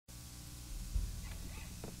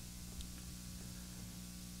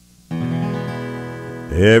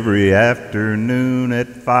Every afternoon at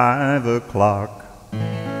 5 o'clock,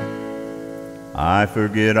 I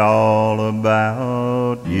forget all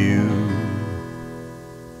about you.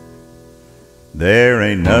 There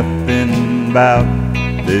ain't nothing about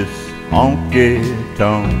this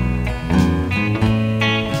honky-tonk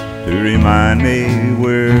to remind me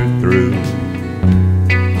we're through.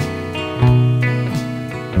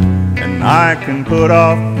 And I can put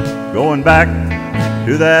off going back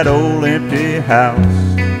to that old empty house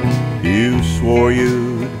you swore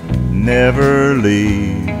you'd never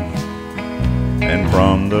leave, and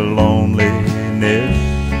from the loneliness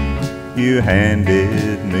you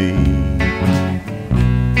handed me,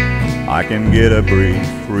 I can get a brief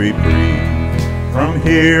reprieve from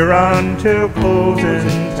here until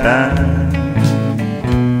closing time.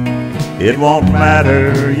 It won't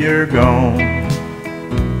matter, you're gone.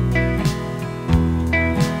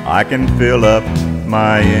 I can fill up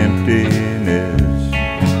my emptiness,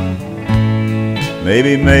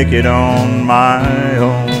 maybe make it on my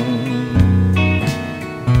own.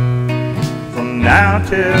 From now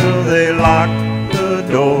till they lock the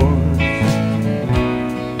doors,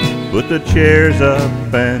 put the chairs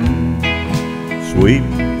up and sweep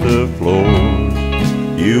the floors,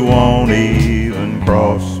 you won't even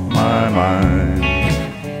cross my mind.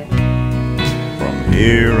 From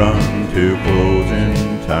here until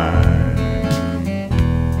closing time.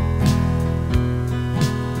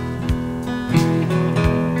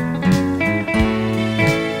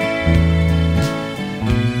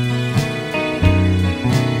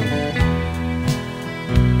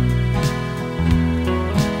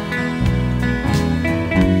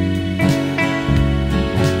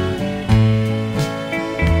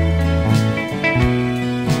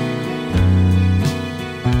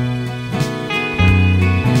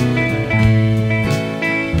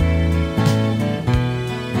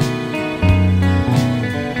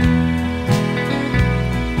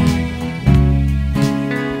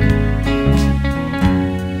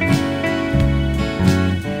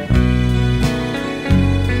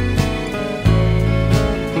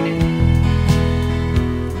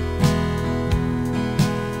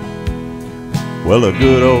 Well, the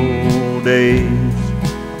good old days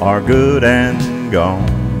are good and gone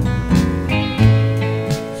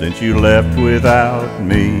since you left without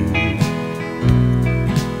me.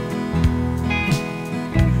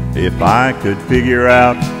 If I could figure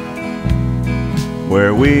out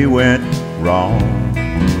where we went wrong,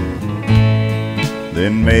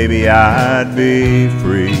 then maybe I'd be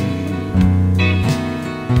free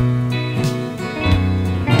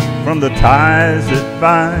from the ties that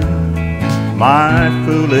bind my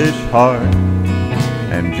foolish heart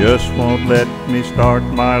and just won't let me start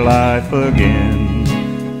my life again.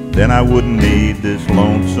 Then I wouldn't need this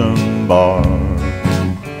lonesome bar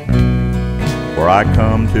where I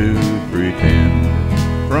come to pretend.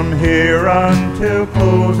 From here until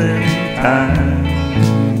closing time,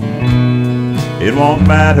 it won't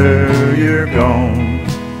matter, you're gone.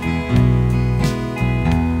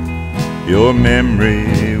 Your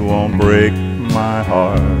memory won't break my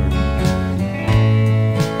heart,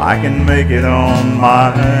 I can make it on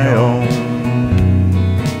my own.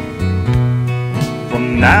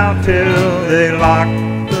 From now till they lock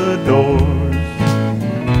the doors,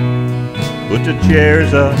 put the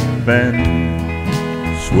chairs up and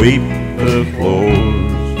sweep the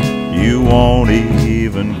floors, you won't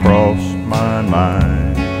even cross my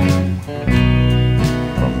mind.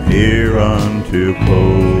 From here until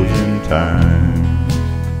closing time.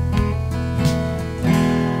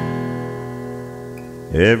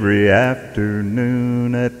 Every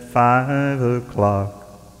afternoon at 5 o'clock,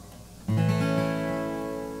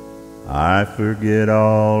 I forget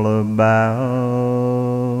all about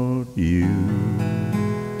you.